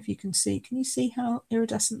don't know if you can see. Can you see how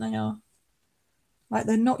iridescent they are? Like,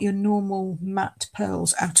 they're not your normal matte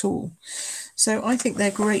pearls at all. So I think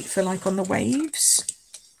they're great for like on the waves,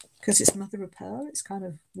 because it's mother of pearl. It's kind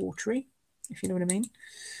of watery, if you know what I mean.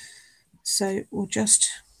 So we'll just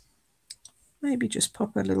maybe just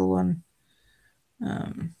pop a little one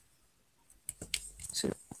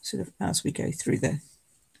sort of as we go through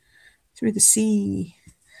the sea,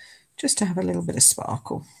 just to have a little bit of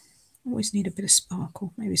sparkle. Always need a bit of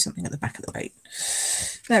sparkle. Maybe something at the back of the boat.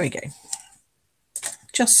 There we go.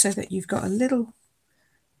 Just so that you've got a little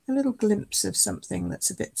glimpse of something that's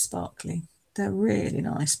a bit sparkly. They're really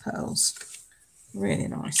nice pearls. Really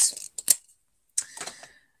nice.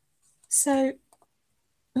 So,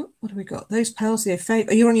 oh, what have we got? Those pearls are your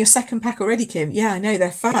favourite. You're on your second pack already, Kim. Yeah, I know.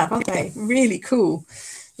 They're fab, aren't they? Really cool.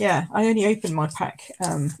 Yeah, I only opened my pack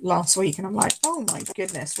last week, and I'm like, oh my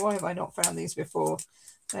goodness, why have I not found these before?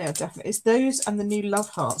 They are definitely. It's those and the new love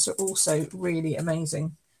hearts are also really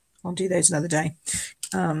amazing. I'll do those another day.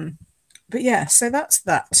 But yeah, so that's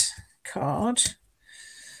that card.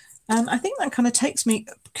 I think that kind of takes me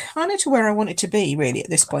kind of to where I want it to be really at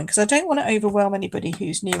this point, because I don't want to overwhelm anybody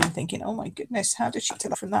who's new and thinking, oh my goodness, how did she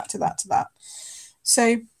tell from that to that to that?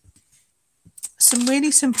 So some really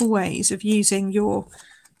simple ways of using your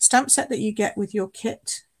stamp set that you get with your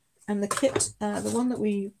kit. And the kit, the one that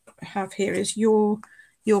we have here is You're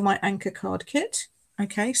My Anchor card kit.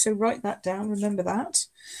 Okay, so write that down, remember that.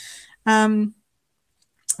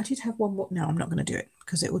 I did have one more. No, I'm not going to do it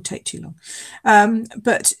because it will take too long.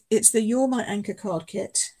 But it's the You're My Anchor card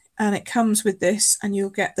kit, and it comes with this, and you'll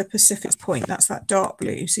get the Pacific Point. That's that dark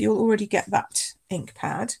blue. So you'll already get that ink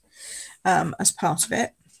pad as part of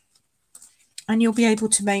it. And you'll be able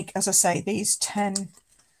to make, as I say, these 10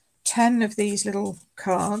 of these little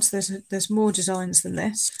cards. There's more designs than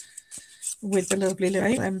this with the lovely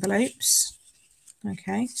little envelopes.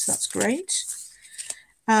 Okay, so that's great.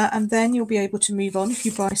 And then you'll be able to move on if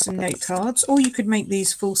you buy some note cards, or you could make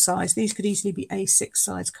these full size. These could easily be A6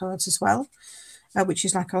 size cards as well, which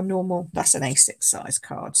is like our normal, that's an A6 size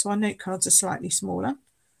card. So our note cards are slightly smaller.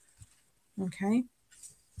 Okay,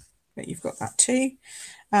 but you've got that too.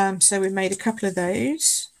 So we made a couple of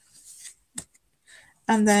those.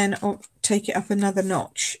 And then I'll take it up another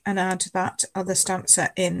notch and add that other stamp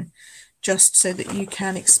set in, just so that you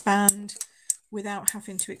can expand without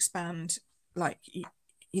having to expand. Like,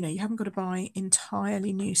 you know, you haven't got to buy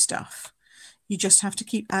entirely new stuff. You just have to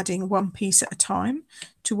keep adding one piece at a time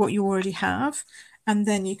to what you already have, and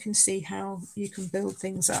then you can see how you can build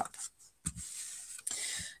things up.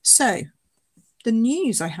 So the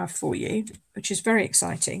news I have for you, which is very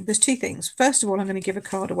exciting, there's two things. First of all, I'm going to give a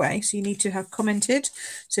card away, so you need to have commented.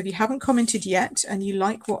 So if you haven't commented yet and you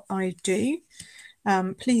like what I do,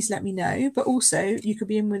 please let me know. But also you could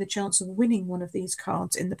be in with a chance of winning one of these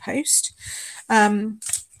cards in the post.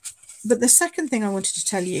 But the second thing I wanted to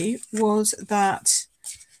tell you was that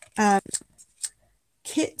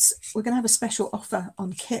kits, we're going to have a special offer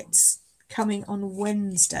on kits coming on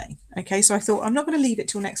Wednesday. Okay, so I thought I'm not going to leave it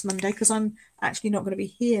till next Monday, because I'm actually not going to be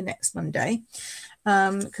here next Monday,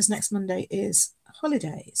 because next Monday is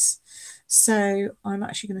holidays. So I'm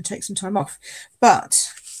actually going to take some time off.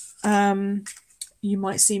 But you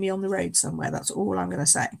might see me on the road somewhere. That's all I'm going to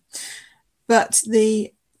say. But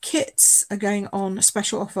the kits are going on a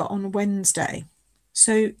special offer on Wednesday.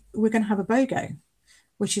 So we're going to have a BOGO,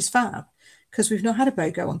 which is fab, because we've not had a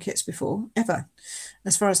BOGO on kits before, ever,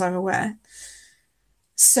 as far as I'm aware.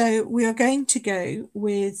 So we are going to go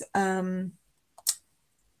with,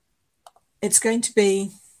 it's going to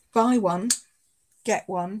be buy one, get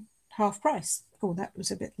one, half price. Oh, that was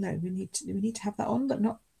a bit low. We need to have that on, but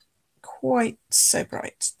not quite so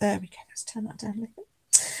bright. There we go. Let's turn that down a little bit.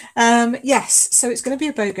 Yes, so it's going to be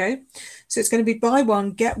a BOGO. So it's going to be buy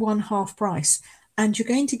one, get one, half price. And you're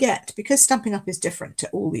going to get, because Stampin' Up is different to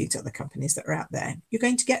all these other companies that are out there, you're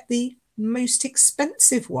going to get the most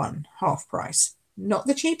expensive one half price, not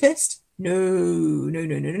the cheapest. No.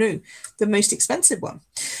 The most expensive one.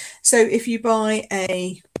 So if you buy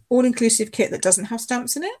a all-inclusive kit that doesn't have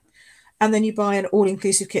stamps in it, and then you buy an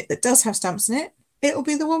all-inclusive kit that does have stamps in it, it'll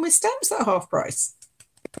be the one with stamps at half price.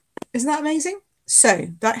 Isn't that amazing? So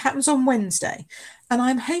that happens on Wednesday. And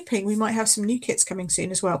I'm hoping we might have some new kits coming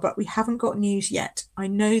soon as well, but we haven't got news yet. I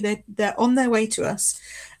know they're on their way to us,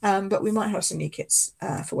 but we might have some new kits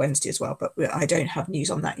for Wednesday as well, but I don't have news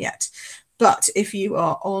on that yet. But if you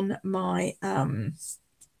are on my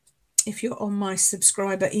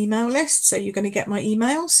subscriber email list, so you're going to get my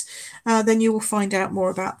emails, then you will find out more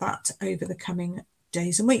about that over the coming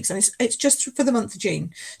days and weeks. And it's just for the month of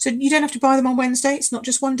June, so you don't have to buy them on Wednesday. It's not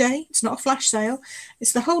just one day, it's not a flash sale,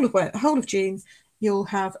 it's the whole of June. You'll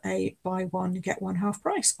have a buy one get one half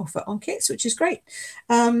price offer on kits, which is great.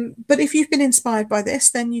 But if you've been inspired by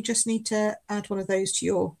this, then you just need to add one of those to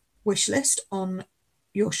your wish list on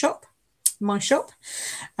your shop, my shop,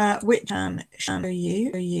 which I can show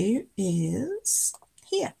you is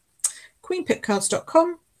here,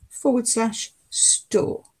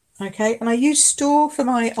 queenpipcards.com/store. Okay, and I use store for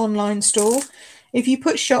my online store. If you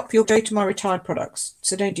put shop, you'll go to my retired products,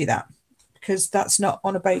 so don't do that, because that's not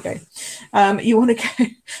on a BOGO. You want to go,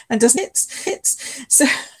 and doesn't hits. So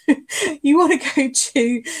you want to go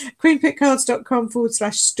to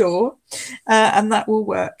queenpipcards.com/store, and that will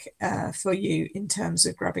work for you in terms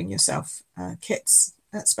of grabbing yourself kits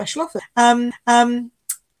at special offer.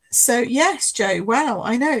 So yes, Joe, wow,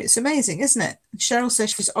 I know, it's amazing, isn't it? Cheryl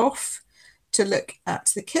says she's off to look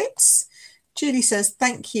at the kits. Julie says,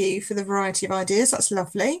 thank you for the variety of ideas. That's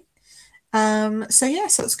lovely. So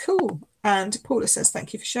yes, that's cool. And Paula says,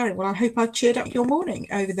 thank you for sharing. Well, I hope I've cheered up your morning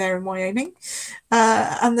over there in Wyoming,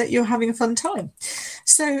 and that you're having a fun time.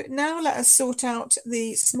 So now let us sort out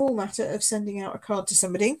the small matter of sending out a card to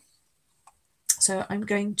somebody. So I'm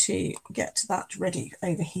going to get that ready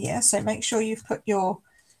over here. So make sure you've put your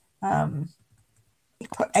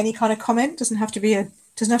put any kind of comment. Doesn't have to be a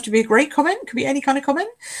great comment, could be any kind of comment.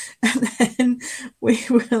 And then we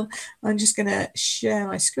will, I'm just going to share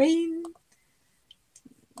my screen.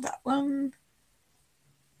 That one.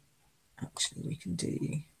 Actually, we can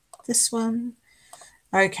do this one.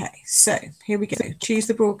 Okay, so here we go. Choose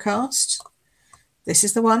the broadcast. This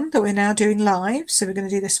is the one that we're now doing live. So we're going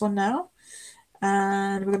to do this one now.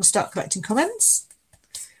 And we're going to start collecting comments.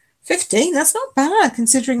 15, that's not bad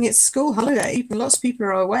considering it's school holiday. Lots of people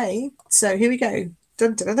are away. So here we go.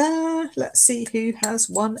 Dun, dun, dun, dun. Let's see who has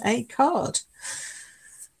won a card.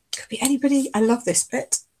 Could be anybody. I love this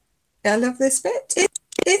bit. I love this bit.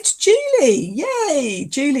 It's Julie. Yay.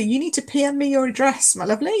 Julie, you need to PM me your address, my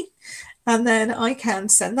lovely. And then I can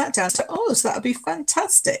send that down to Oz. That would be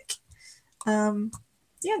fantastic.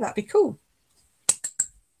 Yeah, that'd be cool.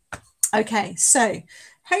 Okay, so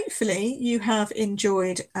hopefully you have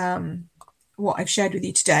enjoyed what I've shared with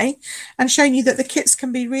you today and shown you that the kits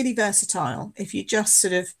can be really versatile if you just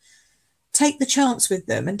sort of take the chance with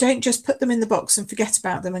them and don't just put them in the box and forget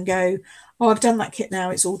about them and go, oh, I've done that kit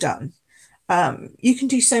now, it's all done. You can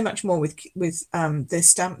do so much more with the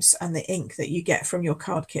stamps and the ink that you get from your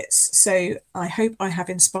card kits. So I hope I have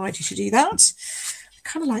inspired you to do that. I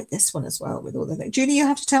kind of like this one as well with all the things. Julie, you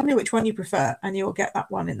have to tell me which one you prefer and you'll get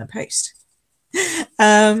that one in the post.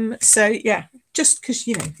 So yeah, just because,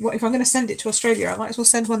 you know, what if I'm going to send it to Australia, I might as well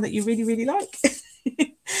send one that you really, really like.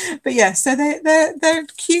 But yeah, so they're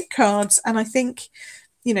cute cards, and I think,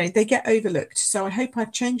 you know, they get overlooked. So I hope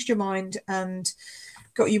I've changed your mind and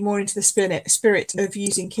got you more into the spirit of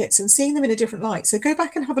using kits and seeing them in a different light. So go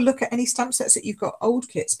back and have a look at any stamp sets that you've got, old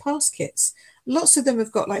kits, past kits. Lots of them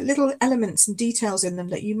have got like little elements and details in them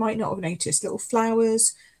that you might not have noticed. Little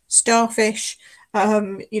flowers, starfish,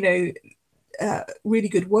 you know, really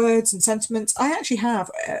good words and sentiments. I actually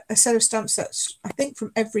have a set of stamp sets, I think,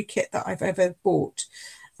 from every kit that I've ever bought,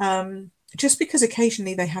 just because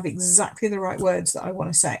occasionally they have exactly the right words that I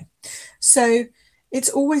want to say. So it's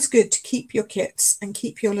always good to keep your kits and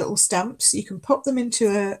keep your little stamps. You can pop them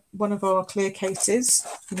into one of our clear cases,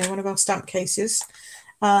 you know, one of our stamp cases,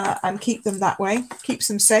 and keep them that way. Keeps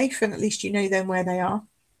them safe, and at least you know then where they are.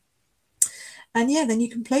 And yeah, then you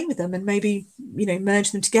can play with them and maybe, you know,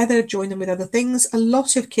 merge them together, join them with other things. A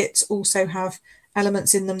lot of kits also have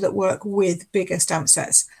elements in them that work with bigger stamp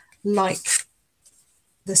sets, like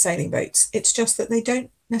the sailing boats. It's just that they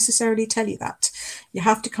don't necessarily tell you that. You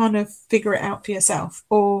have to kind of figure it out for yourself,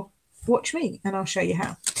 or watch me and I'll show you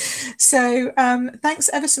how. So thanks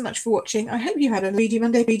ever so much for watching. I hope you had a Beady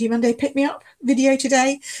Monday pick me up video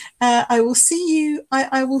today. I will see you.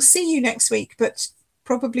 I will see you next week, but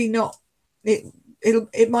probably not.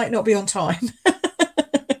 It might not be on time.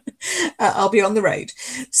 I'll be on the road.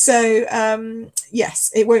 So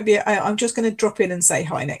yes, it won't be. I'm just going to drop in and say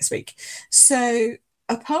hi next week. So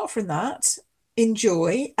apart from that,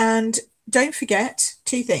 enjoy, and don't forget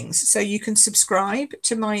 2 things. So you can subscribe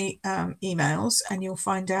to my emails and you'll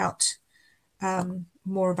find out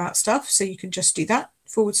more about stuff. So you can just do that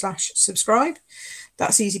 /subscribe.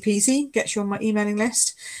 That's easy peasy, gets you on my emailing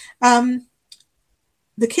list.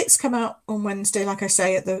 The kits come out on Wednesday, like I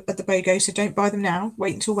say, at the BOGO, so don't buy them now,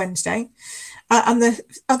 wait until Wednesday. And the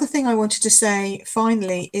other thing I wanted to say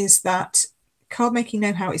finally is that Card Making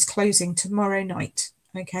Know-How is closing tomorrow night.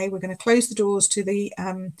 Okay, we're going to close the doors to the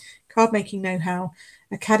Card Making Know-How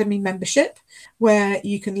Academy membership, where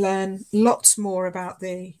you can learn lots more about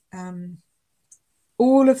the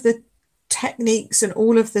all of the techniques and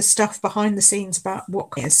all of the stuff behind the scenes about what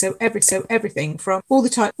is. So everything from all the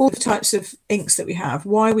types of inks that we have,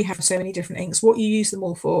 why we have so many different inks, what you use them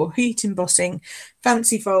all for, heat embossing,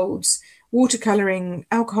 fancy folds, watercoloring,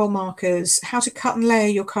 alcohol markers, how to cut and layer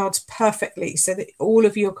your cards perfectly so that all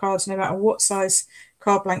of your cards, no matter what size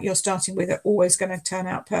card blank you're starting with, are always going to turn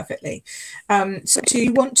out perfectly. So if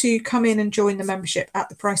you want to come in and join the membership at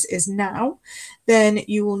the price it is now, then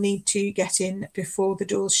you will need to get in before the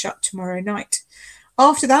doors shut tomorrow night.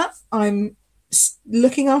 After that, I'm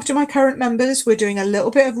looking after my current members. We're doing a little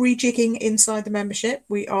bit of rejigging inside the membership.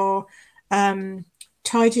 We are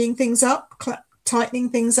tidying things up, tightening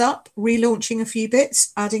things up, relaunching a few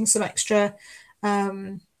bits, adding some extra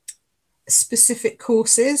specific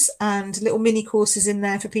courses and little mini courses in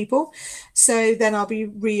there for people. So then I'll be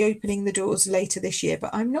reopening the doors later this year,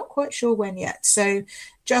 but I'm not quite sure when yet. So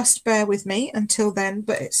just bear with me until then.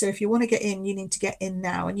 But so if you want to get in, you need to get in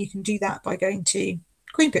now, and you can do that by going to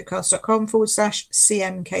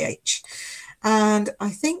queenpipcast.com/CMKH. And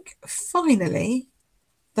I think finally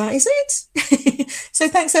that is it. So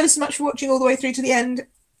thanks ever so much for watching all the way through to the end.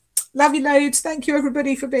 Love you loads. Thank you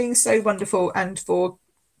everybody for being so wonderful and for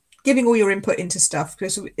giving all your input into stuff,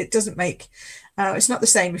 because it doesn't make it's not the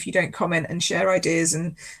same if you don't comment and share ideas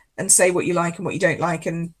and say what you like and what you don't like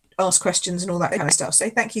and ask questions and all that kind of stuff. So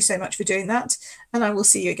thank you so much for doing that, and I will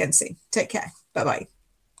see you again soon. Take care. Bye bye.